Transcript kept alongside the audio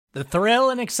The thrill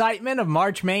and excitement of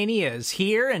March Mania is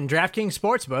here, and DraftKings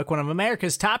Sportsbook, one of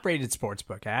America's top-rated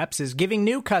sportsbook apps, is giving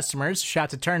new customers a shot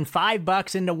to turn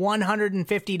 $5 into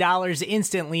 $150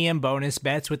 instantly in bonus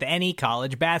bets with any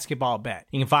college basketball bet.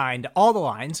 You can find all the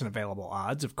lines and available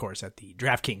odds, of course, at the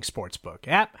DraftKings Sportsbook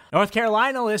app. North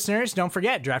Carolina listeners, don't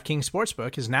forget, DraftKings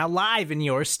Sportsbook is now live in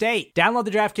your state. Download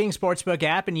the DraftKings Sportsbook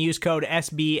app and use code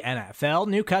SBNFL.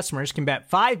 New customers can bet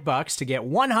 $5 to get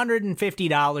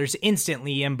 $150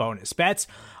 instantly in bonus bets,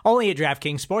 only at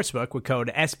DraftKings Sportsbook with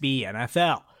code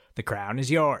SBNFL. The crown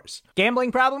is yours.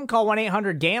 Gambling problem? Call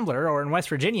 1-800-GAMBLER, or in West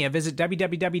Virginia, visit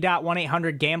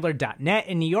www.1800gambler.net.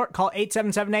 In New York, call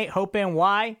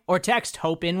 877-8-HOPE-NY or text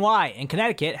HOPE-NY. In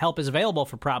Connecticut, help is available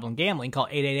for problem gambling. Call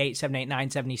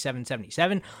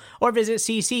 888-789-7777 or visit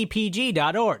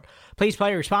ccpg.org. Please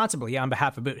play responsibly on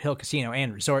behalf of Boot Hill Casino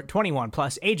and Resort. 21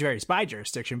 plus, age varies by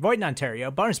jurisdiction. Void in Ontario.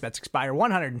 Bonus bets expire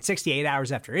 168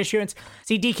 hours after issuance.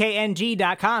 See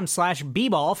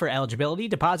dkng.com/bball for eligibility,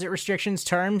 deposit restrictions,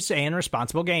 terms, and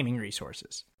responsible gaming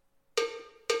resources.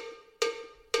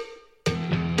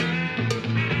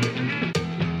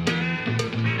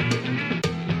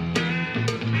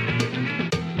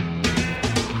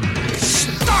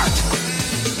 Start!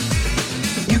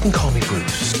 You can call me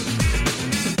Bruce.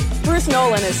 Bruce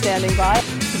Nolan is standing by.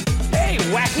 Hey,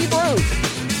 Wacky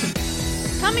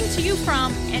Bruce! Coming to you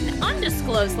from an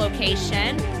undisclosed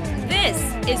location, this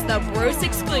is the Bruce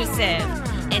Exclusive.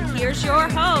 And here's your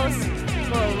host,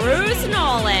 Bruce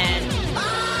Nolan.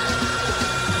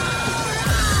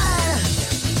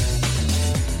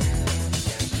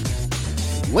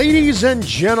 Ladies and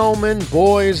gentlemen,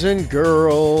 boys and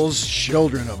girls,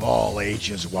 children of all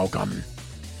ages, welcome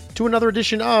to another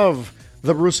edition of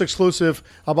the Bruce Exclusive,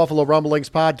 a Buffalo Rumblings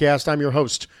podcast. I'm your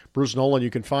host, Bruce Nolan. You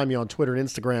can find me on Twitter and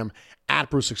Instagram at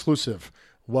Bruce Exclusive.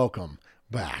 Welcome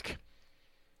back.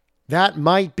 That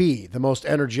might be the most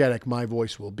energetic my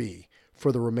voice will be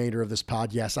for the remainder of this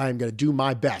podcast. I am going to do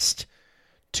my best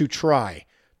to try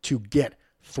to get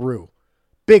through.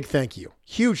 Big thank you.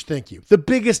 Huge thank you. The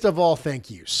biggest of all thank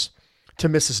yous to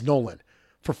Mrs. Nolan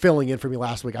for filling in for me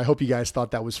last week. I hope you guys thought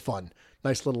that was fun.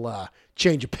 Nice little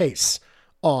change of pace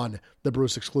on the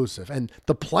Bruce Exclusive. And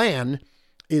the plan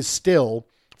is still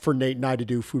for Nate and I to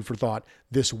do Food for Thought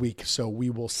this week, so we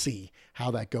will see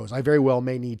how that goes. I very well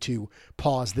may need to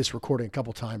pause this recording a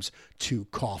couple times to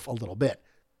cough a little bit.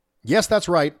 Yes, that's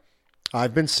right.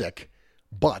 I've been sick,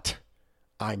 but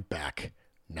I'm back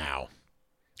now.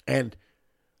 And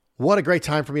what a great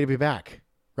time for me to be back,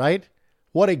 right?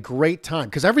 What a great time,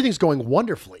 because everything's going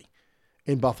wonderfully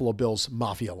in Buffalo Bills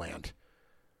Mafia land.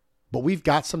 But we've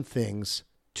got some things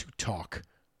to talk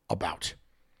about.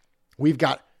 We've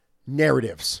got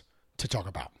narratives to talk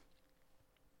about.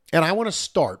 And I want to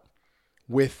start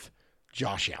with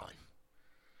Josh Allen.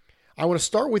 I want to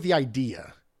start with the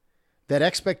idea that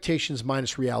expectations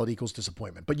minus reality equals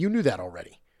disappointment. But you knew that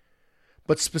already.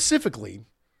 But specifically,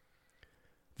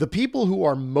 the people who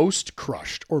are most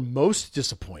crushed or most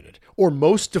disappointed or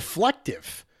most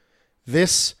deflective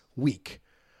this week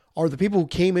are the people who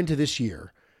came into this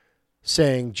year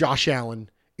saying Josh Allen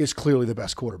is clearly the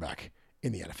best quarterback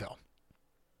in the NFL.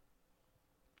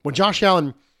 When Josh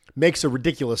Allen makes a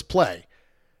ridiculous play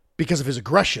because of his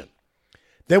aggression,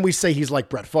 then we say he's like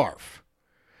Brett Favre.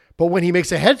 But when he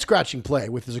makes a head-scratching play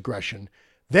with his aggression,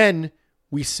 then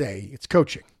we say it's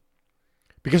coaching.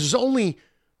 Because there's only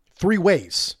three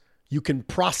ways you can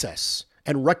process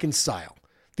and reconcile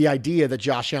the idea that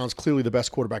Josh Allen's clearly the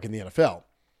best quarterback in the NFL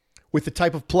with the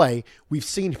type of play we've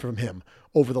seen from him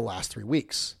over the last 3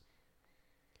 weeks.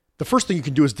 The first thing you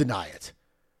can do is deny it.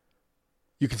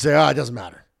 You can say, it doesn't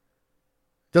matter.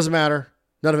 Doesn't matter.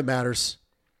 None of it matters.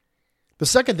 The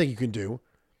second thing you can do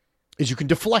is you can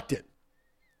deflect it,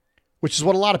 which is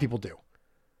what a lot of people do.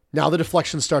 Now the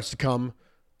deflection starts to come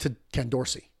to Ken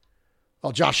Dorsey.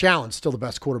 Well, Josh Allen's still the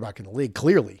best quarterback in the league,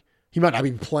 clearly. He might not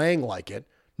be playing like it.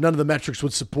 None of the metrics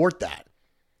would support that.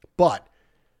 But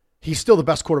he's still the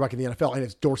best quarterback in the NFL, and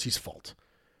it's Dorsey's fault.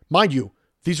 Mind you,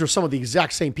 these are some of the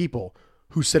exact same people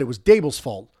who said it was Dable's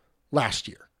fault last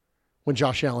year when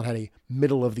Josh Allen had a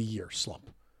middle-of-the-year slump.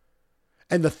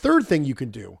 And the third thing you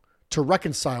can do to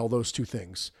reconcile those two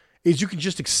things is you can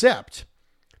just accept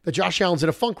that Josh Allen's in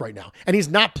a funk right now, and he's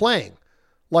not playing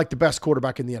like the best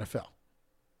quarterback in the NFL.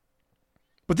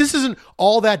 But this isn't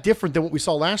all that different than what we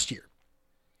saw last year.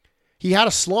 He had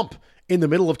a slump in the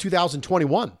middle of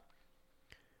 2021,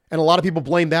 and a lot of people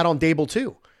blame that on Dable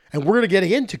too. And we're going to get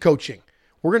into coaching.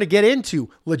 We're going to get into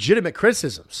legitimate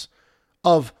criticisms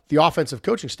of the offensive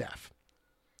coaching staff.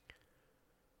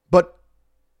 But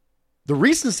the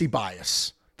recency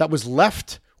bias that was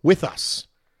left with us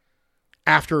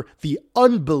after the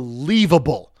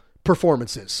unbelievable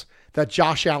performances that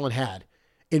Josh Allen had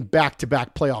in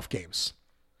back-to-back playoff games,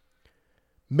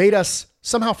 made us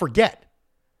somehow forget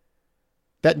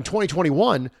that in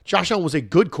 2021, Josh Allen was a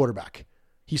good quarterback.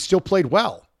 He still played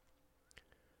well.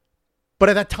 But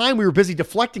at that time, we were busy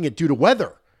deflecting it due to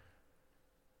weather.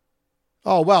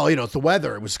 Oh, well, it's the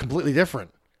weather. It was completely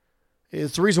different.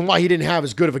 It's the reason why he didn't have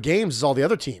as good of a games as all the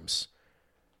other teams.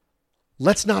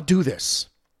 Let's not do this.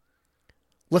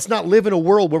 Let's not live in a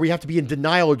world where we have to be in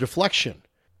denial or deflection.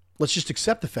 Let's just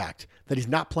accept the fact that he's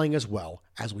not playing as well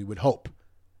as we would hope.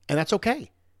 And that's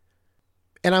okay.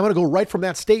 And I'm going to go right from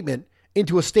that statement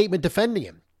into a statement defending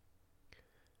him.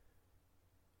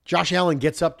 Josh Allen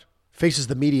gets up, faces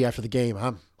the media after the game.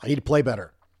 I need to play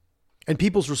better. And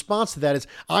people's response to that is,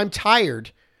 I'm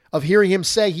tired of hearing him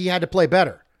say he had to play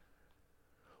better.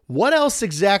 What else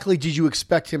exactly did you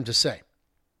expect him to say?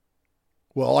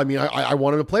 Well, I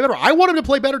want him to play better. I want him to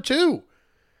play better too.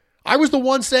 I was the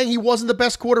one saying he wasn't the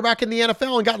best quarterback in the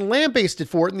NFL and gotten lambasted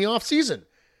for it in the offseason.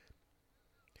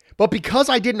 But because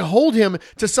I didn't hold him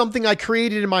to something I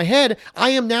created in my head,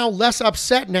 I am now less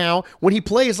upset now when he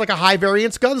plays like a high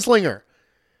variance gunslinger.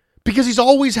 Because he's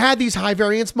always had these high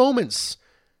variance moments.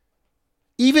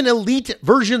 Even elite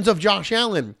versions of Josh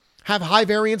Allen have high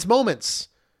variance moments.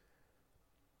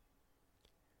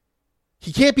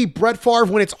 He can't be Brett Favre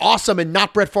when it's awesome and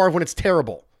not Brett Favre when it's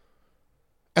terrible.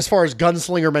 As far as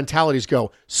gunslinger mentalities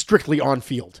go, strictly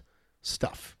on-field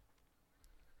stuff.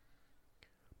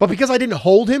 But because I didn't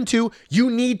hold him to, you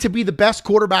need to be the best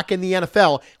quarterback in the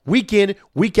NFL, week in,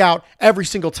 week out, every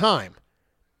single time.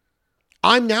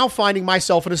 I'm now finding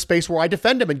myself in a space where I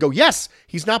defend him and go, yes,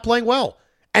 he's not playing well.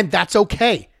 And that's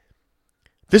okay.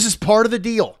 This is part of the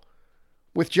deal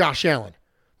with Josh Allen.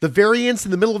 The variance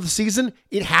in the middle of the season,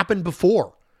 it happened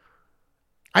before.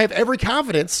 I have every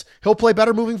confidence he'll play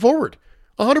better moving forward.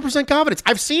 100% confidence.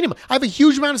 I've seen him. I have a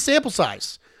huge amount of sample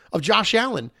size of Josh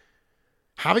Allen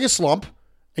having a slump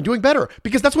and doing better,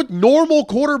 because that's what normal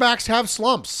quarterbacks have,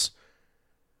 slumps.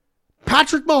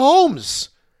 Patrick Mahomes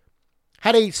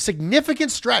had a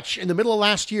significant stretch in the middle of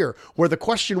last year where the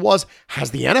question was,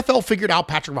 has the NFL figured out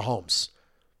Patrick Mahomes?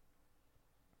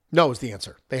 No is the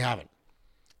answer. They haven't.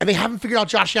 And they haven't figured out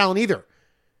Josh Allen either.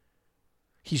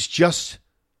 He's just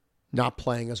not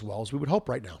playing as well as we would hope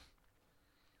right now.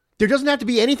 There doesn't have to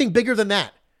be anything bigger than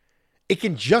that. It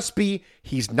can just be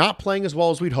he's not playing as well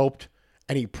as we'd hoped,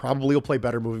 and he probably will play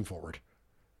better moving forward.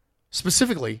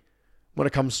 Specifically when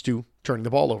it comes to turning the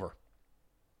ball over.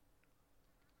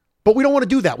 But we don't want to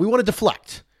do that. We want to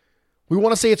deflect. We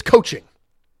want to say it's coaching.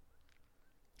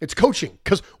 It's coaching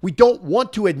because we don't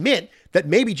want to admit that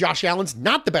maybe Josh Allen's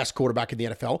not the best quarterback in the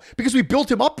NFL because we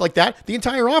built him up like that the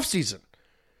entire offseason.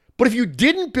 But if you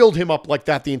didn't build him up like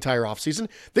that the entire offseason,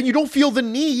 then you don't feel the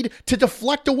need to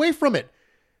deflect away from it.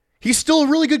 He's still a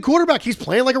really good quarterback. He's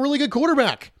playing like a really good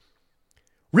quarterback.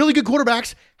 Really good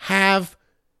quarterbacks have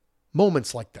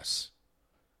moments like this.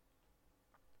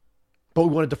 But we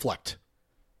want to deflect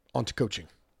onto coaching.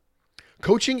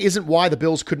 Coaching isn't why the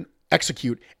Bills couldn't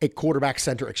execute a quarterback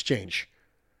center exchange.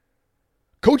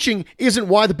 Coaching isn't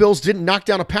why the Bills didn't knock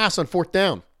down a pass on fourth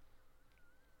down.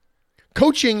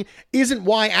 Coaching isn't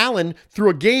why Allen threw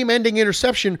a game-ending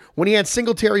interception when he had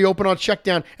Singletary open on check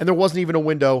down and there wasn't even a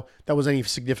window that was any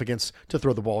significance to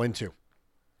throw the ball into.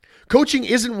 Coaching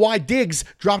isn't why Diggs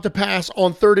dropped a pass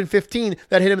on 3rd and 15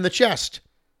 that hit him in the chest.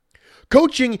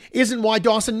 Coaching isn't why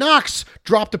Dawson Knox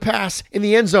dropped a pass in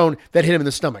the end zone that hit him in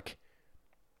the stomach.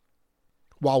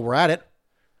 While we're at it,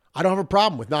 I don't have a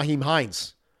problem with Nyheim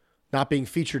Hines not being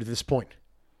featured at this point.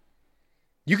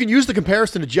 You can use the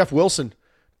comparison to Jeff Wilson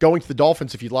going to the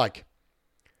Dolphins if you'd like.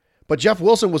 But Jeff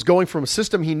Wilson was going from a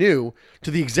system he knew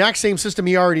to the exact same system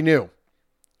he already knew.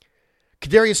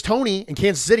 Kadarius Toney in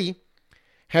Kansas City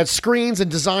had screens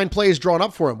and design plays drawn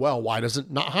up for him. Well, why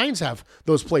doesn't not Hines have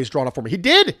those plays drawn up for him? He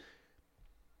did.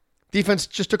 Defense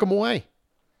just took him away.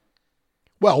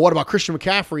 Well, what about Christian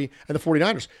McCaffrey and the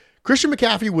 49ers? Christian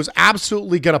McCaffrey was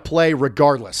absolutely going to play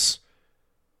regardless.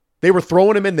 They were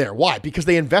throwing him in there. Why? Because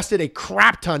they invested a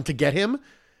crap ton to get him,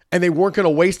 and they weren't going to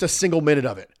waste a single minute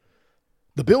of it.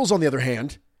 The Bills, on the other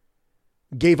hand,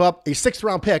 gave up a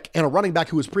 6th-round pick and a running back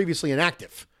who was previously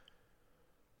inactive.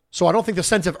 So I don't think the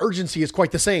sense of urgency is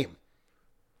quite the same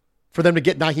for them to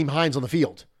get Nyheim Hines on the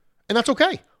field. And that's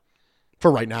okay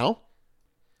for right now.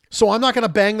 So I'm not going to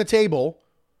bang the table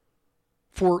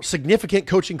for significant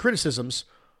coaching criticisms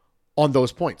on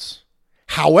those points.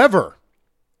 However,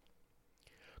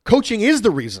 coaching is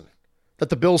the reason that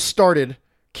the Bills started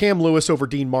Cam Lewis over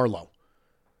Dean Marlowe.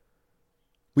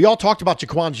 We all talked about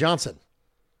Jaquan Johnson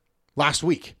last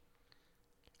week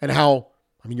and how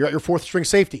I mean, you're at your fourth string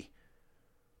safety.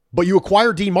 But you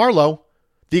acquire Dean Marlowe.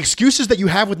 The excuses that you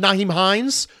have with Nyheim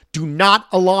Hines do not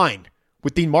align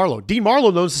with Dean Marlowe. Dean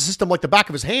Marlowe knows the system like the back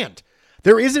of his hand.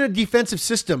 There isn't a defensive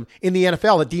system in the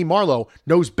NFL that Dean Marlowe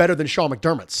knows better than Sean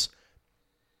McDermott's.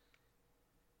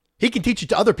 He can teach it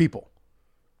to other people.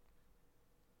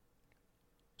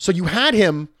 So you had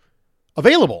him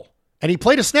available, and he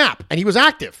played a snap, and he was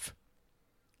active.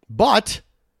 But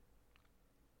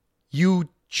you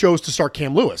chose to start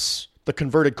Cam Lewis, the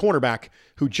converted cornerback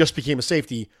who just became a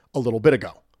safety a little bit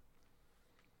ago.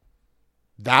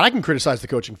 That I can criticize the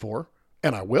coaching for,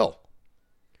 and I will.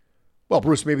 Well,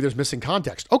 Bruce, maybe there's missing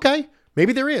context. Okay,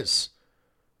 maybe there is.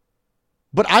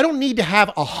 But I don't need to have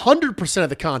 100% of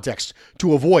the context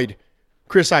to avoid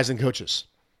criticizing coaches.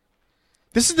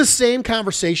 This is the same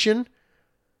conversation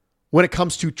when it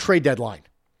comes to trade deadline.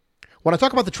 When I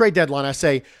talk about the trade deadline, I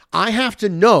say, I have to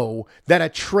know that a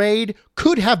trade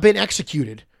could have been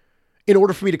executed in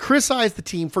order for me to criticize the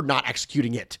team for not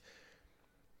executing it.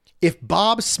 If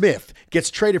Bob Smith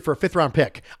gets traded for a 5th-round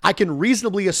pick, I can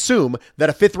reasonably assume that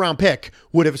a 5th-round pick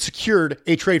would have secured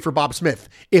a trade for Bob Smith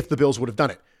if the Bills would have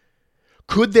done it.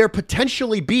 Could there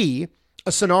potentially be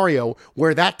a scenario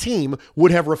where that team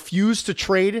would have refused to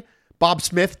trade Bob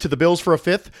Smith to the Bills for a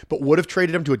 5th, but would have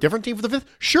traded him to a different team for the 5th?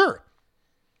 Sure.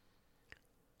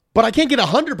 But I can't get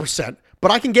 100%, but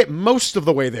I can get most of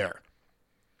the way there.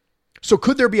 So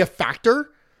could there be a factor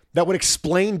that would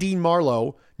explain Dean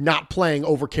Marlowe not playing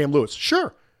over Cam Lewis?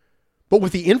 Sure. But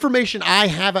with the information I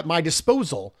have at my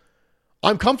disposal,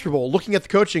 I'm comfortable looking at the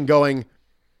coaching going,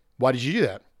 why did you do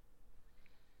that?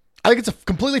 I think it's a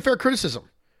completely fair criticism.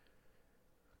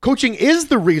 Coaching is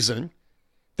the reason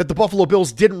that the Buffalo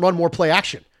Bills didn't run more play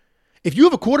action. If you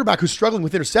have a quarterback who's struggling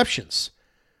with interceptions,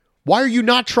 why are you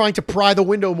not trying to pry the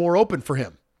window more open for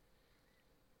him?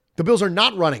 The Bills are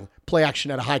not running play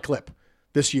action at a high clip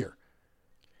this year.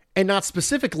 And not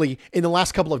specifically in the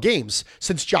last couple of games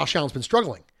since Josh Allen's been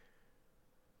struggling.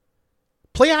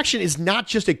 Play action is not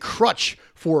just a crutch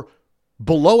for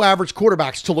below average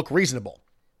quarterbacks to look reasonable.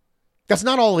 That's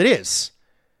not all it is.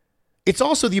 It's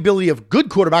also the ability of good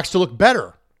quarterbacks to look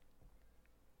better.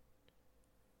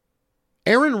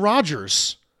 Aaron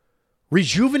Rodgers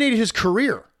rejuvenated his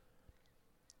career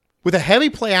with a heavy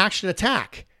play action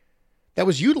attack that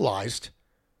was utilized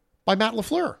by Matt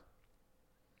LaFleur.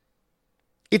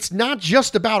 It's not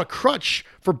just about a crutch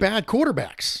for bad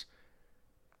quarterbacks,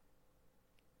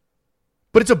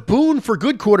 but it's a boon for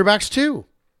good quarterbacks too.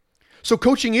 So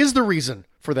coaching is the reason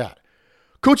for that.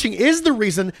 Coaching is the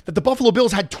reason that the Buffalo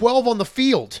Bills had 12 on the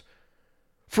field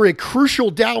for a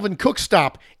crucial Dalvin Cook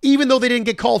stop, even though they didn't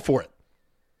get called for it.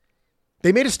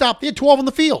 They made a stop. They had 12 on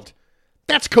the field.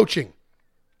 That's coaching.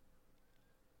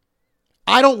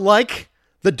 I don't like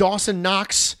the Dawson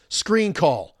Knox screen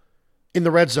call in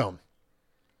the red zone.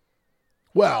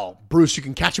 Well, Bruce, you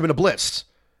can catch him in a blitz.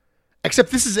 Except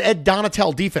this is Ed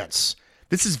Donatel defense.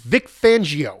 This is Vic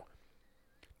Fangio.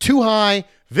 Too high,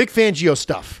 Vic Fangio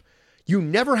stuff. You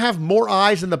never have more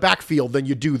eyes in the backfield than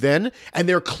you do then, and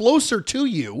they're closer to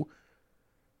you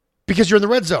because you're in the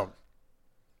red zone.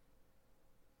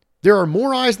 There are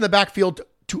more eyes in the backfield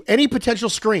to any potential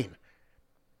screen.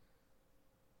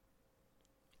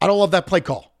 I don't love that play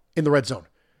call in the red zone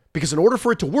because in order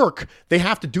for it to work, they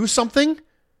have to do something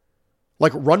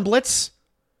like run blitz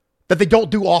that they don't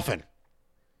do often.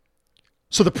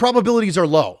 So the probabilities are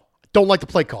low. Don't like the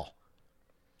play call.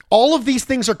 All of these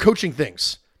things are coaching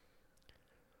things.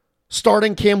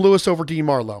 Starting Cam Lewis over Dean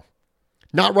Marlowe.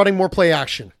 Not running more play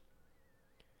action.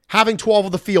 Having 12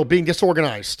 of the field, being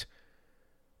disorganized.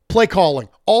 Play calling.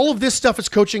 All of this stuff is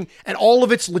coaching and all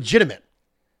of it's legitimate.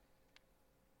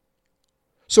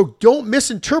 So don't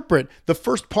misinterpret the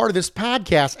first part of this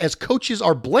podcast as coaches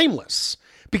are blameless,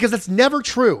 because that's never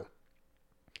true.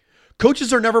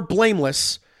 Coaches are never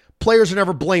blameless. Players are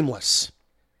never blameless.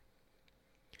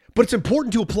 But it's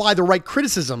important to apply the right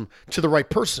criticism to the right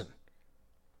person.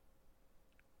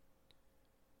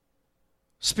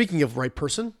 Speaking of right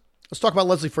person, let's talk about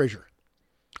Leslie Frazier.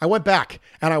 I went back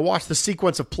and I watched the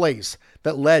sequence of plays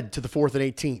that led to the 4th and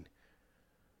 18.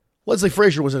 Leslie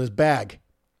Frazier was in his bag.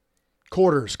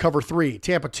 Quarters, cover 3,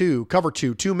 Tampa 2, cover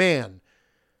 2, 2-man.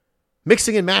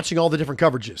 Mixing and matching all the different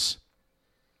coverages.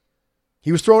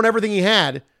 He was throwing everything he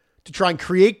had to try and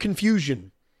create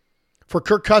confusion for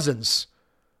Kirk Cousins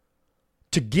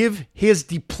to give his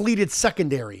depleted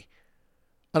secondary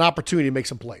an opportunity to make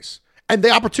some plays. And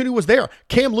the opportunity was there.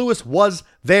 Cam Lewis was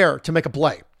there to make a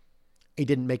play. He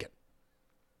didn't make it.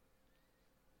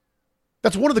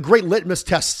 That's one of the great litmus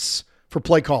tests for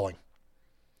play calling.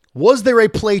 Was there a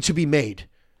play to be made?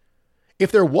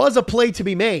 If there was a play to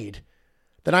be made,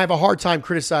 then I have a hard time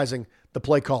criticizing the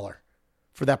play caller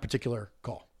for that particular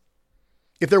call.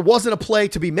 If there wasn't a play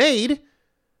to be made,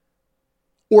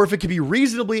 or if it could be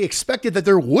reasonably expected that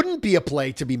there wouldn't be a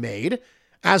play to be made,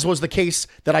 as was the case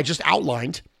that I just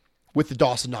outlined with the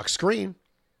Dawson Knox screen,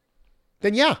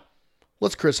 then yeah,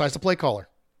 let's criticize the play caller.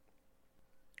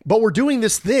 But we're doing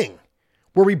this thing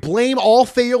where we blame all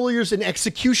failures in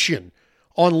execution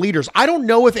on leaders. I don't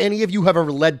know if any of you have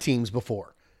ever led teams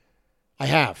before. I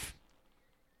have.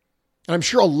 And I'm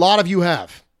sure a lot of you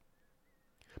have.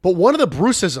 But one of the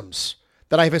Bruceisms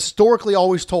that I've historically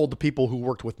always told the people who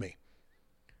worked with me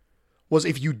was,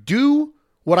 if you do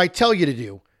what I tell you to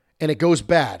do and it goes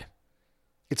bad,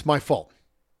 it's my fault.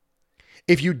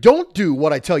 If you don't do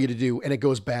what I tell you to do and it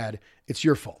goes bad, it's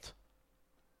your fault.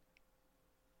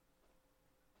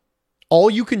 All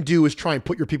you can do is try and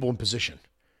put your people in position.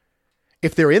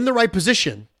 If they're in the right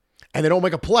position and they don't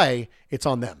make a play, it's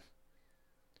on them.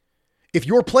 If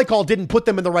your play call didn't put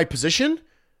them in the right position,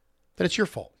 then it's your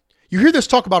fault. You hear this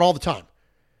talk about all the time.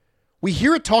 We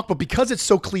hear it talk, but because it's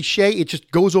so cliche, it just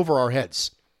goes over our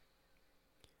heads.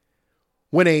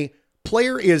 When a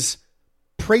player is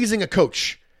praising a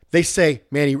coach, they say,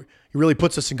 man, he really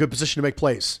puts us in good position to make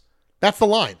plays. That's the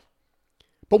line.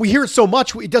 But we hear it so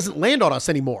much, it doesn't land on us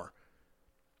anymore.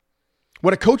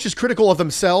 When a coach is critical of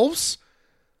themselves,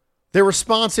 their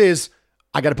response is,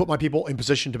 I got to put my people in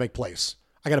position to make plays.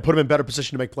 I got to put them in better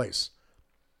position to make plays.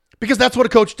 Because that's what a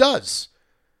coach does.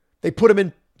 They put them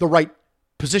in the right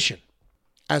position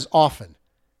as often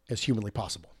as humanly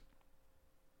possible.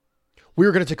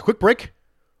 We're going to take a quick break.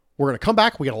 We're going to come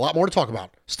back. We got a lot more to talk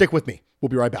about. Stick with me. We'll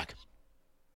be right back.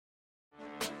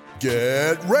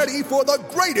 Get ready for the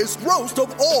greatest roast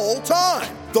of all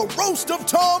time. The Roast of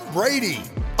Tom Brady.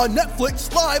 A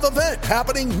Netflix live event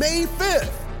happening May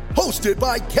 5th. Hosted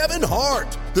by Kevin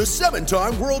Hart, the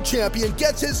 7-time world champion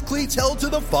gets his cleats held to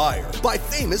the fire by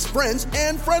famous friends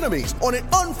and frenemies on an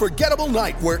unforgettable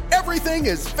night where everything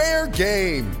is fair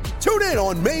game. Tune in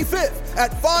on May 5th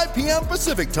at 5 p.m.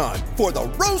 Pacific time for the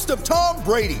Roast of Tom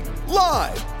Brady,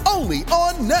 live only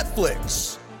on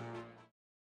Netflix.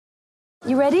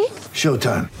 You ready?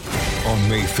 Showtime. On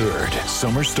May 3rd,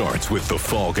 summer starts with The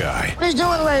Fall Guy. Let's do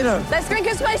it later. Let's drink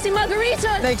a spicy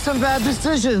margarita. Make some bad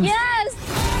decisions. Yes.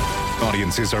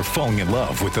 Audiences are falling in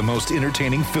love with the most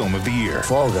entertaining film of the year.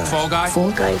 Fall Guy. Fall Guy?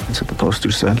 Fall guy. That's what the poster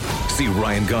said. See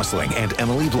Ryan Gosling and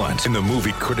Emily Blunt in the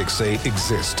movie critics say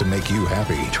exists to make you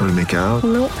happy. Trying to make it out?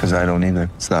 Nope. Because I don't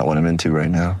either. It's not what I'm into right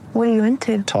now. What are you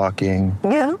into? Talking.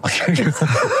 Yeah.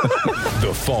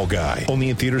 The Fall Guy. Only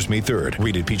in theaters May 3rd.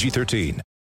 Rated PG-13.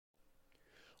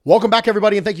 Welcome back,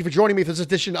 everybody, and thank you for joining me for this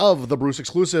edition of the Bruce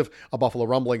Exclusive, a Buffalo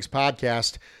Rumblings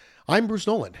podcast. I'm Bruce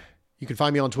Nolan. You can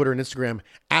find me on Twitter and Instagram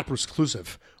at Bruce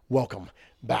Exclusive. Welcome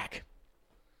back.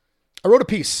 I wrote a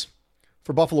piece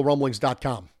for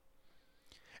BuffaloRumblings.com,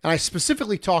 and I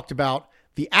specifically talked about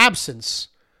the absence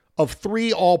of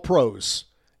 3 All-Pros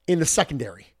in the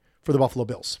secondary for the Buffalo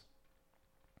Bills.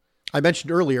 I mentioned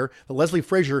earlier that Leslie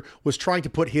Frazier was trying to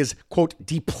put his, quote,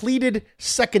 depleted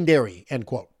secondary, end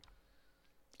quote,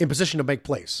 in position to make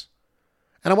plays.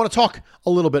 And I want to talk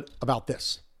a little bit about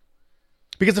this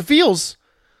because it feels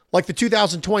like the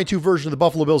 2022 version of the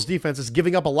Buffalo Bills defense is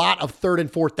giving up a lot of 3rd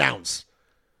and 4th downs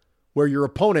where your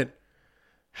opponent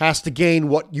has to gain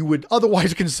what you would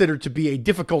otherwise consider to be a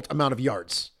difficult amount of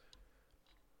yards.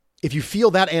 If you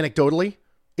feel that anecdotally,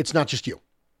 it's not just you.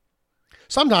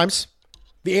 Sometimes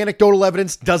the anecdotal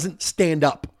evidence doesn't stand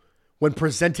up when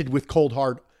presented with cold,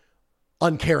 hard,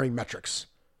 uncaring metrics.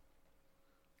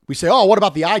 We say, oh, what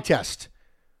about the eye test?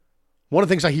 One of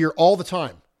the things I hear all the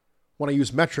time when I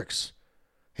use metrics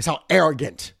is how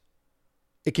arrogant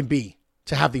it can be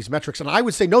to have these metrics. And I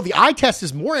would say, no, the eye test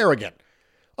is more arrogant.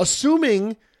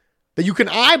 Assuming that you can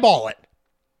eyeball it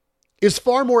is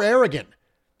far more arrogant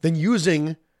than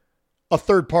using a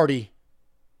third-party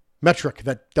metric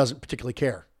that doesn't particularly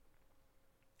care.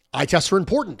 Eye tests are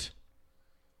important,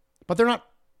 but they're not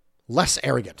less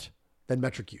arrogant than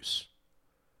metric use.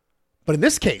 But in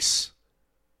this case,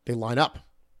 they line up.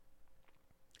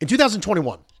 In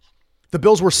 2021, the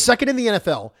Bills were second in the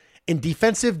NFL in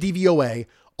defensive DVOA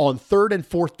on 3rd and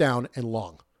 4th down and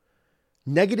long.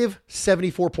 Negative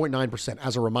 74.9%.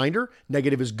 As a reminder,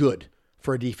 negative is good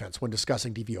for a defense when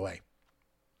discussing DVOA.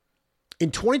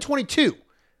 In 2022,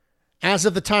 as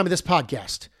of the time of this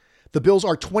podcast, the Bills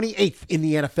are 28th in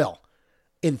the NFL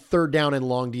in 3rd down and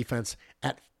long defense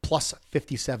at plus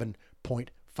 57.5.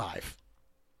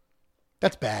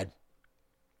 That's bad.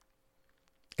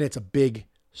 And it's a big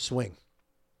swing.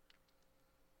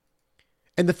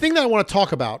 And the thing that I want to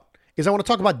talk about is I want to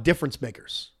talk about difference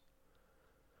makers.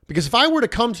 Because if I were to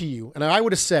come to you and I were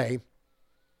to say,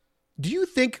 Do you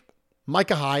think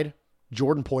Micah Hyde,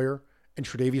 Jordan Poyer, and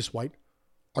Tre'Davious White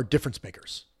are difference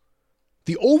makers?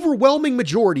 The overwhelming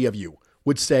majority of you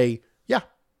would say, yeah,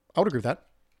 I would agree with that.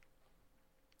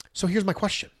 So here's my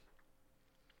question.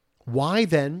 Why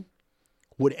then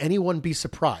would anyone be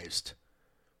surprised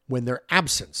when their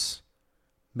absence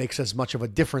makes as much of a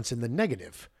difference in the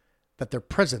negative that their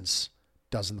presence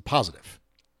does in the positive?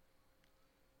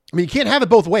 I mean, you can't have it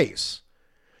both ways.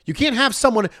 You can't have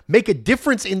someone make a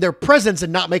difference in their presence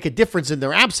and not make a difference in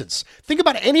their absence. Think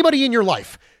about anybody in your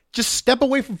life. Just step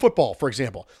away from football, for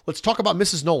example. Let's talk about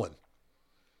Mrs. Nolan.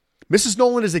 Mrs.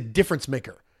 Nolan is a difference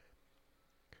maker.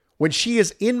 When she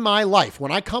is in my life,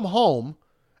 when I come home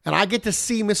and I get to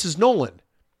see Mrs. Nolan,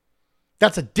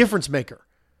 that's a difference maker.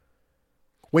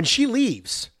 When she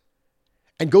leaves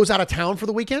and goes out of town for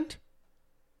the weekend,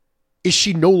 is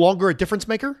she no longer a difference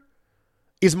maker?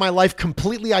 Is my life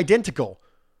completely identical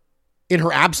in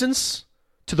her absence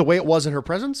to the way it was in her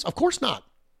presence? Of course not.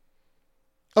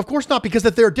 Of course not, because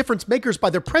if they're difference makers by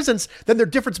their presence, then they're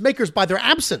difference makers by their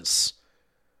absence.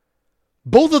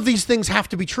 Both of these things have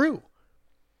to be true.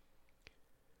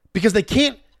 Because they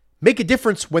can't make a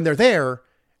difference when they're there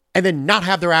and then not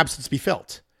have their absence be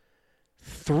felt.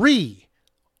 3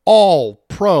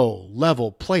 all-pro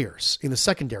level players in the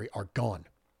secondary are gone.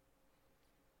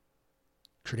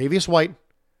 Tre'Davious White,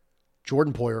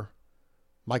 Jordan Poyer,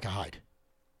 Micah Hyde.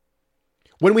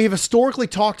 When we have historically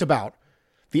talked about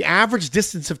the average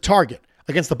distance of target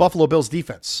against the Buffalo Bills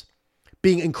defense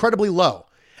being incredibly low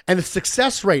and the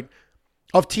success rate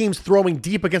of teams throwing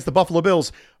deep against the Buffalo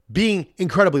Bills being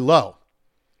incredibly low,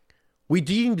 we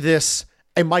deemed this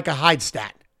a Micah Hyde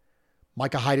stat.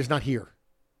 Micah Hyde is not here.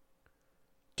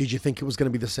 Did you think it was going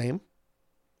to be the same?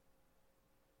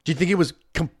 Did you think it was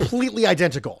completely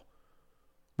identical,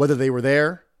 whether they were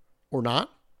there or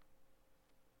not?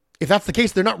 If that's the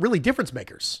case, they're not really difference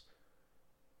makers.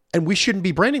 And we shouldn't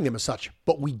be branding them as such,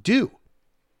 but we do.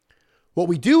 What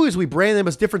we do is we brand them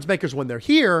as difference makers when they're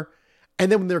here,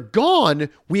 and then when they're gone,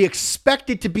 we expect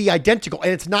it to be identical,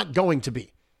 and it's not going to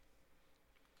be.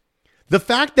 The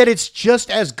fact that it's just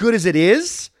as good as it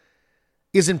is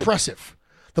impressive.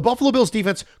 The Buffalo Bills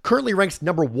defense currently ranks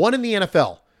number 1 in the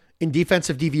NFL in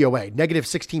defensive DVOA, negative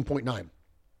 16.9.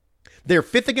 They're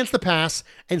 5th against the pass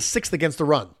and 6th against the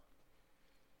run.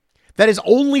 That is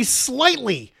only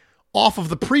slightly off of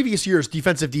the previous year's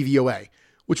defensive DVOA,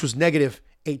 which was negative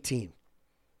 18.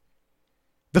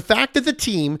 The fact that the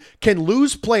team can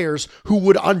lose players who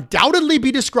would undoubtedly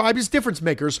be described as difference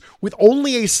makers with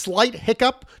only a slight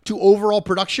hiccup to overall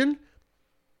production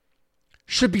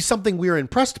should be something we're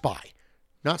impressed by,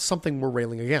 not something we're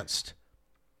railing against.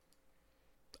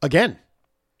 Again,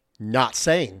 not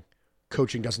saying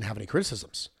coaching doesn't have any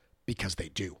criticisms, because they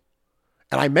do.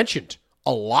 And I mentioned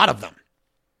a lot of them.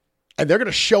 And they're going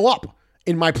to show up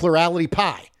in my plurality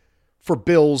pie for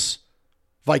Bills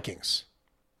Vikings.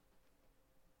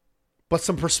 But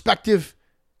some perspective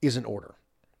is in order.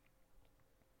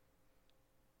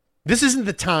 This isn't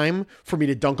the time for me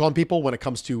to dunk on people when it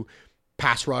comes to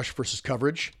pass rush versus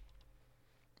coverage.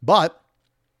 But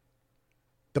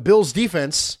the Bills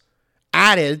defense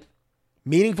added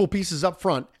meaningful pieces up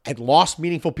front and lost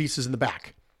meaningful pieces in the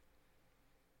back.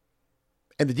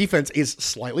 And the defense is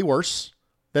slightly worse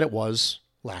than it was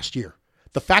last year.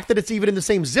 The fact that it's even in the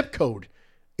same zip code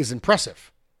is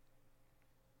impressive.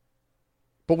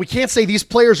 But we can't say these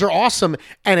players are awesome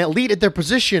and elite at their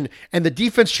position, and the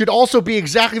defense should also be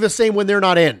exactly the same when they're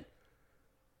not in.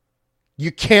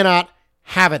 You cannot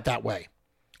have it that way.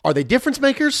 Are they difference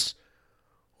makers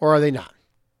or are they not?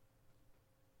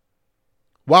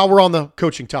 While we're on the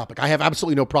coaching topic, I have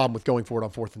absolutely no problem with going for it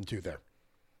on 4th and 2 there.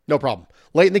 No problem.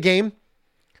 Late in the game,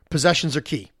 possessions are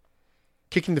key.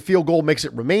 Kicking the field goal makes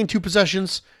it remain 2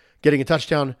 possessions. Getting a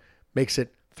touchdown makes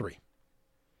it 3.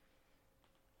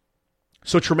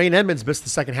 So Tremaine Edmonds missed the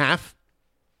second half.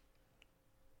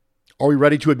 Are we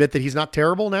ready to admit that he's not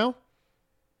terrible now?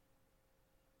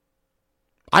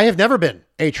 I have never been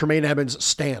a Tremaine Edmonds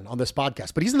stan on this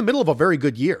podcast, but he's in the middle of a very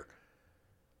good year.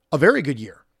 A very good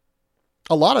year.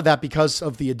 A lot of that because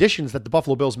of the additions that the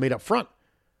Buffalo Bills made up front.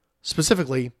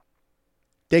 Specifically,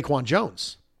 Daquan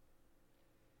Jones.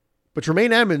 But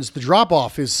Tremaine Edmonds, the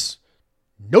drop-off is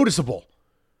noticeable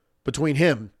between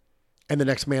him and the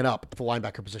next man up at the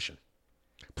linebacker position.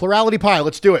 Plurality pie,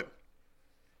 let's do it.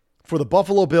 For the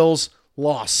Buffalo Bills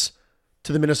loss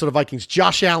to the Minnesota Vikings,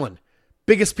 Josh Allen,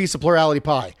 biggest piece of plurality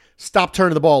pie. Stop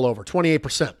turning the ball over,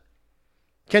 28%.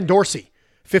 Ken Dorsey,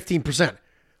 15%.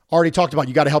 Already talked about,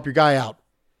 you got to help your guy out.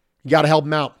 You got to help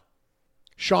him out.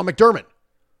 Sean McDermott,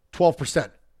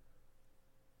 12%.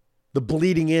 The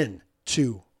bleeding in,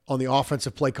 too, on the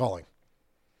offensive play calling.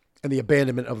 and the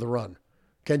abandonment of the run.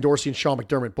 Ken Dorsey and Sean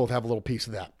McDermott both have a little piece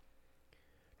of that.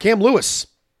 Cam Lewis,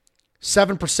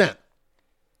 7%.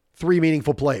 3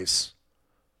 meaningful plays.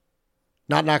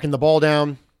 Not knocking the ball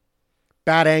down.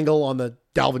 Bad angle on the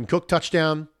Dalvin Cook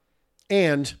touchdown.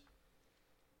 And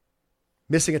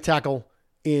missing a tackle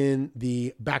in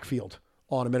the backfield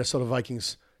on a Minnesota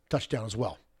Vikings touchdown as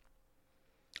well.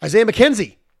 Isaiah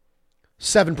McKenzie,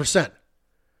 7%.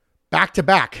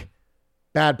 Back-to-back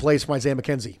bad plays from Isaiah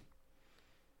McKenzie.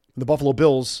 The Buffalo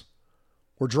Bills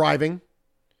were driving,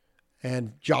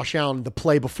 and Josh Allen, the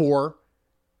play before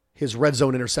his red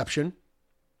zone interception,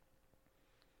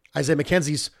 Isaiah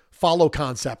McKenzie's follow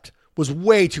concept was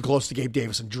way too close to Gabe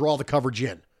Davis and draw the coverage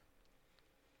in.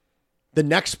 The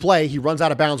next play, he runs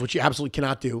out of bounds, which you absolutely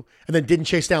cannot do, and then didn't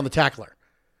chase down the tackler.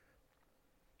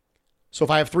 So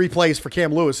if I have 3 plays for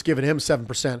Cam Lewis, giving him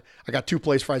 7%, I got 2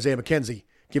 plays for Isaiah McKenzie,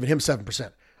 giving him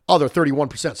 7%. Other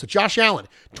 31%. So Josh Allen,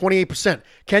 28%.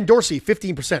 Ken Dorsey,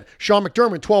 15%. Sean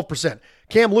McDermott, 12%.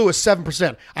 Cam Lewis,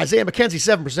 7%. Isaiah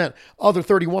McKenzie, 7%. Other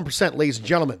 31%, ladies and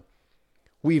gentlemen.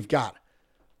 We've got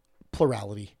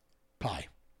plurality pie.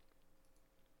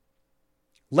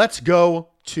 Let's go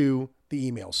to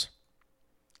the emails.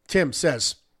 Tim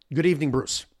says, good evening,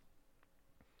 Bruce.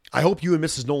 I hope you and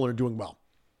Mrs. Nolan are doing well.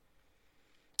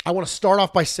 I want to start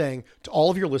off by saying to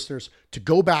all of your listeners to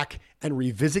go back and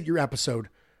revisit your episode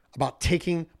about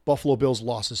taking Buffalo Bills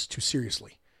losses too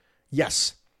seriously.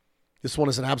 Yes, this one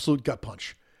is an absolute gut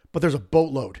punch, but there's a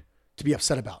boatload to be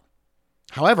upset about.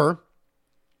 However,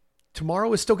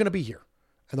 tomorrow is still going to be here,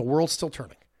 and the world's still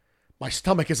turning. My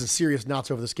stomach is in serious knots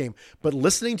over this game, but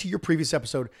listening to your previous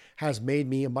episode has made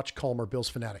me a much calmer Bills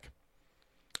fanatic.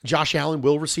 Josh Allen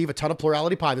will receive a ton of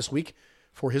plurality pie this week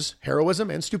for his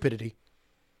heroism and stupidity.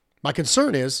 My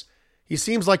concern is he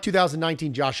seems like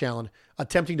 2019 Josh Allen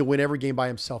attempting to win every game by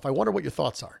himself. I wonder what your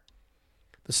thoughts are.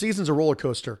 The season's a roller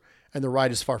coaster, and the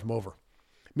ride is far from over.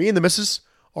 Me and the missus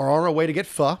are on our way to get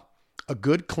pho, a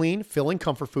good, clean, filling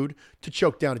comfort food to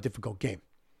choke down a difficult game.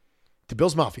 To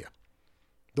Bills Mafia,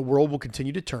 the world will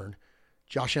continue to turn.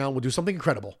 Josh Allen will do something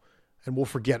incredible, and we'll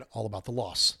forget all about the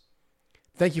loss.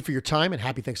 Thank you for your time, and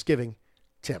happy Thanksgiving,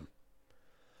 Tim.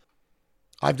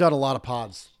 I've done a lot of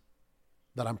pods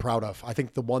that I'm proud of. I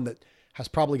think the one that has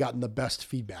probably gotten the best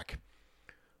feedback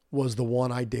was the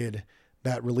one I did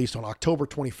that released on October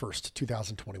 21st,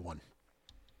 2021,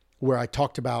 where I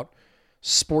talked about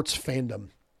sports fandom,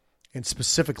 and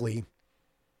specifically,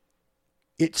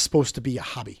 it's supposed to be a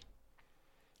hobby.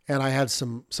 And I had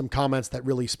some comments that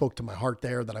really spoke to my heart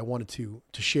there that I wanted to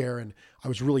share, and I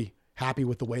was really happy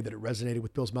with the way that it resonated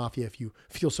with Bills Mafia. If you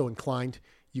feel so inclined,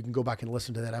 you can go back and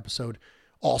listen to that episode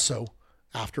also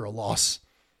after a loss.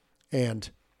 And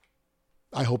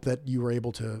I hope that you were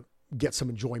able to get some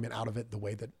enjoyment out of it the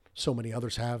way that so many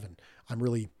others have. And I'm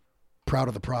really proud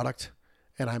of the product,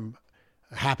 and I'm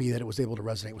happy that it was able to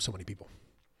resonate with so many people.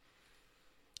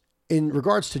 In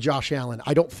regards to Josh Allen,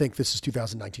 I don't think this is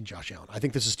 2019 Josh Allen. I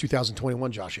think this is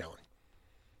 2021 Josh Allen,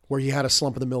 where he had a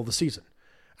slump in the middle of the season.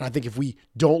 And I think if we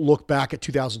don't look back at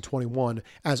 2021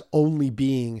 as only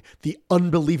being the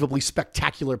unbelievably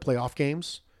spectacular playoff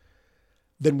games,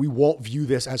 then we won't view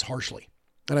this as harshly.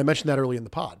 And I mentioned that early in the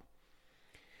pod.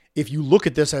 If you look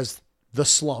at this as the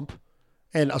slump,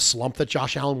 and a slump that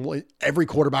Josh Allen, every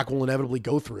quarterback will inevitably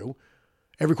go through,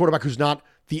 every quarterback who's not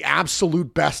the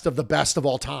absolute best of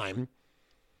all time,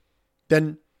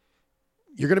 then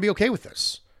you're going to be okay with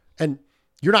this. And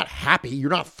you're not happy. You're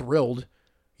not thrilled.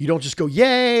 You don't just go,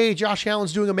 yay, Josh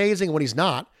Allen's doing amazing when he's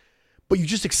not, but you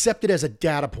just accept it as a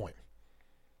data point.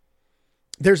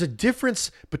 There's a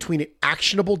difference between an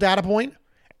actionable data point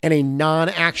and a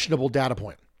non-actionable data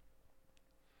point.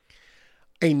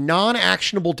 A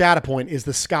non-actionable data point is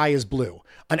the sky is blue.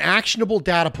 An actionable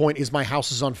data point is my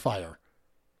house is on fire.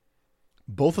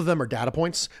 Both of them are data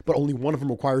points, but only one of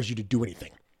them requires you to do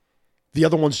anything. The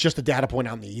other one's just a data point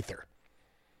out in the ether.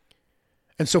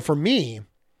 And so for me,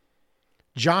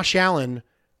 Josh Allen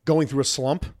going through a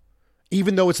slump,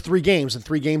 even though it's 3 games and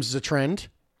 3 games is a trend,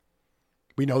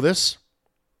 we know this.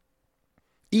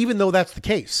 Even though that's the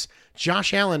case,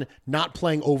 Josh Allen not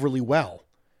playing overly well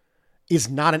is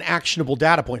not an actionable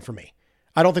data point for me.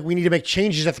 I don't think we need to make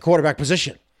changes at the quarterback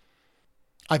position.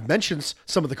 I've mentioned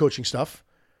some of the coaching stuff.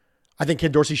 I think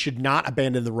Ken Dorsey should not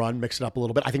abandon the run, mix it up a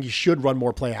little bit. I think he should run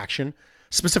more play action,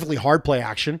 specifically hard play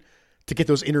action, to get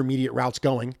those intermediate routes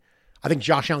going. I think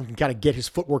Josh Allen can kind of get his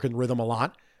footwork in rhythm a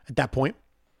lot at that point.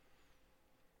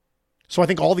 So I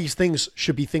think all these things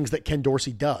should be things that Ken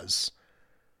Dorsey does.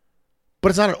 But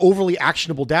it's not an overly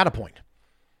actionable data point.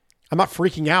 I'm not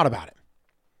freaking out about it.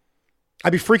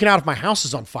 I'd be freaking out if my house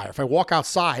is on fire. If I walk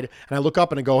outside and I look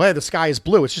up and I go, hey, the sky is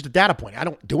blue. It's just a data point. I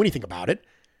don't do anything about it.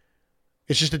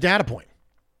 It's just a data point.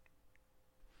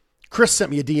 Chris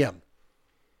sent me a DM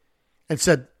and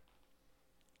said,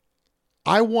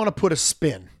 I want to put a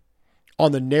spin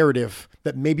on the narrative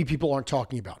that maybe people aren't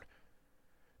talking about.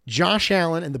 Josh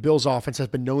Allen and the Bills offense has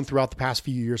been known throughout the past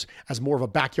few years as more of a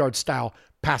backyard style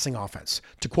passing offense.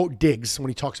 To quote Diggs when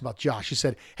he talks about Josh, he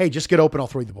said, hey, just get open, I'll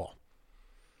throw you the ball.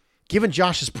 Given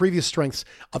Josh's previous strengths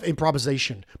of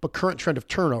improvisation, but current trend of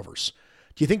turnovers,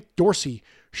 do you think Dorsey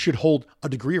should hold a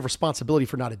degree of responsibility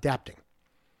for not adapting?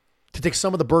 To take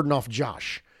some of the burden off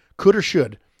Josh, could or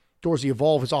should Dorsey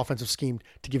evolve his offensive scheme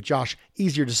to give Josh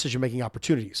easier decision-making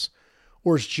opportunities?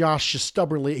 Or is Josh just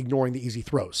stubbornly ignoring the easy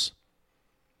throws?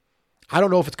 I don't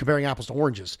know if it's comparing apples to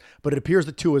oranges, but it appears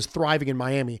that Tua is thriving in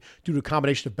Miami due to a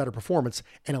combination of better performance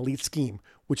and elite scheme,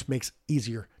 which makes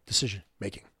easier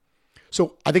decision-making.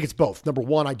 So I think it's both. Number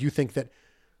one, I do think that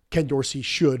Ken Dorsey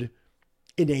should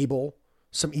enable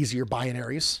some easier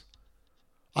binaries.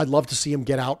 I'd love to see him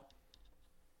get out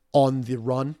on the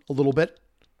run a little bit.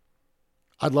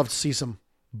 I'd love to see some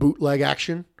bootleg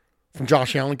action from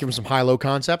Josh Allen, give him some high-low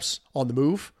concepts on the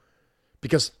move.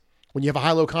 Because when you have a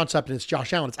high-low concept and it's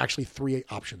Josh Allen, it's actually 3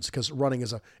 options because running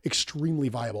is an extremely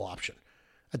viable option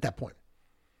at that point.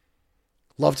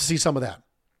 Love to see some of that.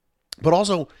 But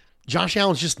also, Josh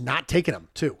Allen's just not taking them,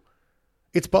 too.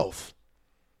 It's both.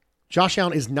 Josh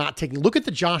Allen is not taking... Look at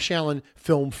the Josh Allen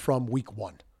film from week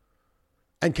 1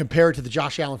 and compare it to the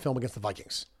Josh Allen film against the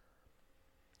Vikings.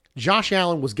 Josh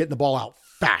Allen was getting the ball out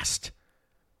fast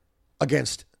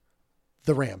against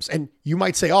the Rams. And you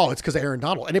might say, oh, it's because of Aaron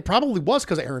Donald. And it probably was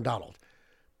because of Aaron Donald.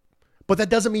 But that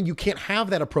doesn't mean you can't have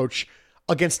that approach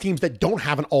against teams that don't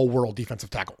have an all-world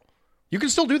defensive tackle. You can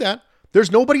still do that.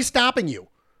 There's nobody stopping you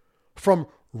from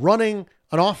running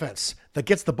an offense that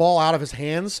gets the ball out of his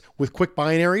hands with quick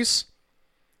binaries,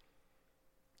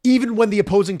 even when the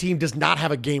opposing team does not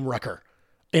have a game wrecker,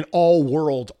 an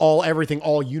all-world, all-everything,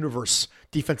 all-universe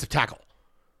defensive tackle.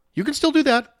 You can still do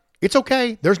that. It's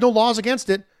okay. There's no laws against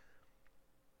it.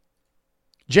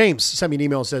 James sent me an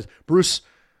email and says, Bruce,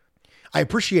 I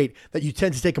appreciate that you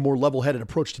tend to take a more level-headed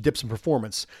approach to dips in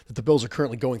performance that the Bills are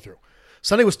currently going through.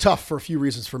 Sunday was tough for a few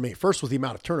reasons for me. First was the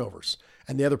amount of turnovers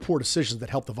and the other poor decisions that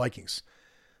helped the Vikings.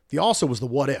 The also was the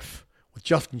what if, with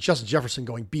Justin Jefferson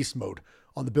going beast mode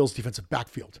on the Bills' defensive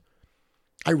backfield.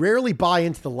 I rarely buy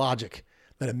into the logic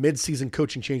that a mid-season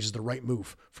coaching change is the right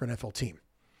move for an NFL team,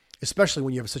 especially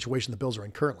when you have a situation the Bills are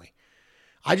in currently.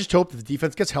 I just hope that the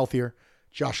defense gets healthier,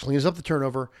 Josh cleans up the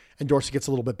turnover, and Dorsey gets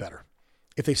a little bit better.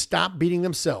 If they stop beating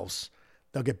themselves,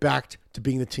 they'll get back to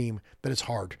being the team that is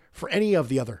hard for any of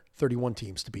the other 31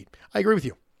 teams to beat. I agree with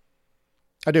you.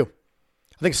 I do.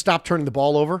 I think stop turning the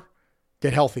ball over,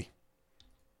 get healthy.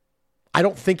 I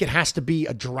don't think it has to be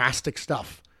a drastic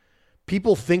stuff.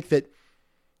 People think that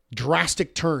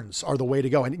drastic turns are the way to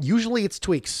go. And usually it's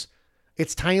tweaks.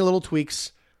 It's tiny little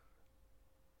tweaks.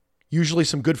 Usually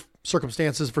some good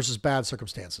circumstances versus bad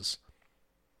circumstances.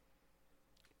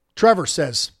 Trevor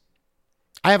says,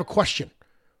 I have a question,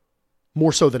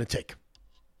 more so than a take.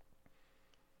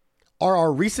 Are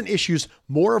our recent issues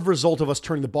more of a result of us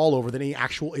turning the ball over than any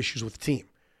actual issues with the team?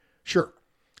 Sure,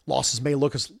 losses may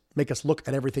make us look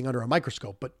at everything under a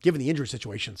microscope, but given the injury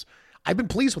situations, I've been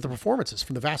pleased with the performances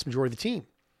from the vast majority of the team.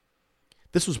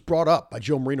 This was brought up by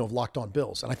Joe Marino of Locked On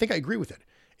Bills, and I think I agree with it.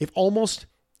 If almost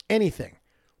anything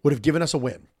would have given us a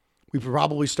win, we would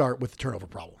probably start with the turnover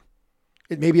problem.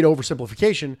 It may be an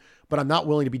oversimplification, but I'm not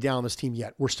willing to be down on this team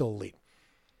yet. We're still elite.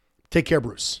 Take care,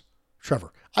 Bruce.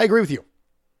 Trevor, I agree with you.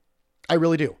 I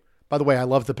really do. By the way, I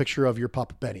love the picture of your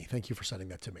pup, Benny. Thank you for sending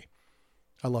that to me.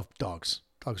 I love dogs.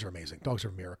 Dogs are amazing. Dogs are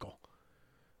a miracle.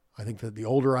 I think that the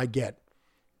older I get,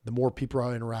 the more people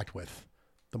I interact with,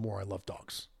 the more I love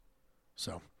dogs.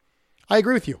 So I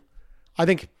agree with you. I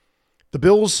think the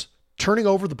Bills turning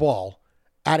over the ball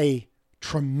at a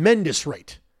tremendous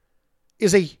rate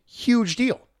is a huge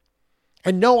deal.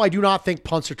 And no, I do not think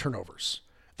punts are turnovers.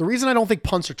 The reason I don't think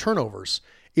punts are turnovers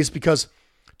is because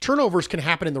turnovers can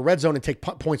happen in the red zone and take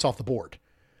points off the board.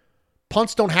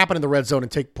 Punts don't happen in the red zone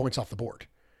and take points off the board.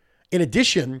 In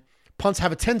addition, punts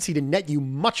have a tendency to net you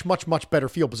much, much, much better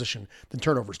field position than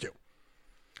turnovers do.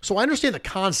 So I understand the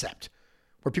concept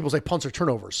where people say punts are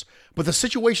turnovers, but the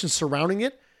situation surrounding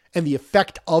it and the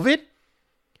effect of it,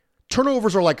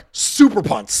 turnovers are like super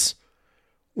punts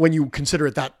when you consider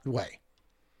it that way.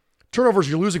 Turnovers,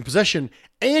 you're losing possession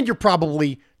and you're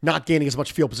probably not gaining as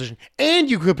much field position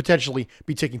and you could potentially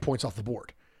be taking points off the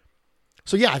board.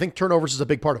 So yeah, I think turnovers is a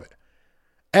big part of it.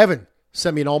 Evan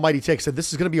sent me an almighty take, said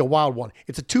this is going to be a wild one.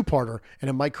 It's a two-parter and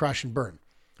it might crash and burn.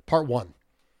 Part 1.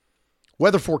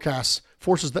 Weather forecasts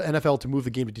forces the NFL to move the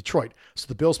game to Detroit, so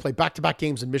the Bills play back-to-back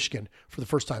games in Michigan for the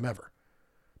first time ever.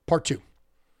 Part 2.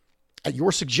 At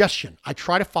your suggestion, I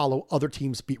try to follow other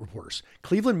teams' beat reporters.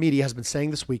 Cleveland media has been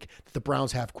saying this week that the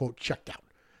Browns have, quote, checked out.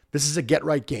 This is a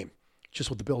get-right game, just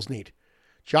what the Bills need.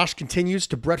 Josh continues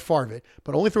to Brett Favre it,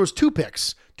 but only throws 2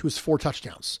 picks to his 4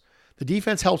 touchdowns. The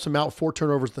defense helps him out with 4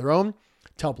 turnovers of their own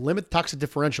to help limit the toxic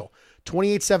differential,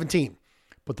 28-17.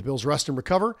 But the Bills rest and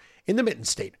recover in the mitten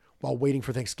state while waiting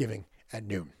for Thanksgiving at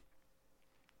noon.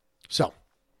 So,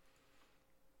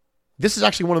 this is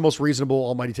actually one of the most reasonable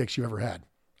almighty takes you ever had,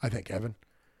 I think, Evan.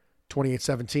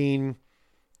 28-17,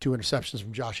 2 interceptions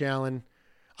from Josh Allen.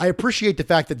 I appreciate the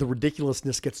fact that the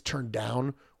ridiculousness gets turned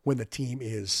down when the team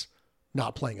is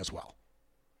not playing as well.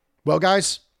 Well,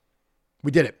 guys,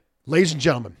 we did it. Ladies and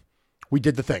gentlemen, we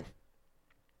did the thing.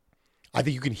 I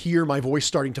think you can hear my voice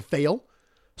starting to fail,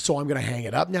 so I'm going to hang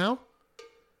it up now.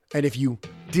 And if you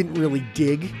didn't really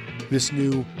dig this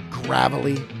new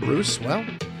gravelly Bruce, well,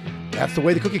 that's the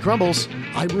way the cookie crumbles.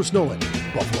 I'm Bruce Nolan,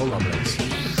 Buffalo Rumblings.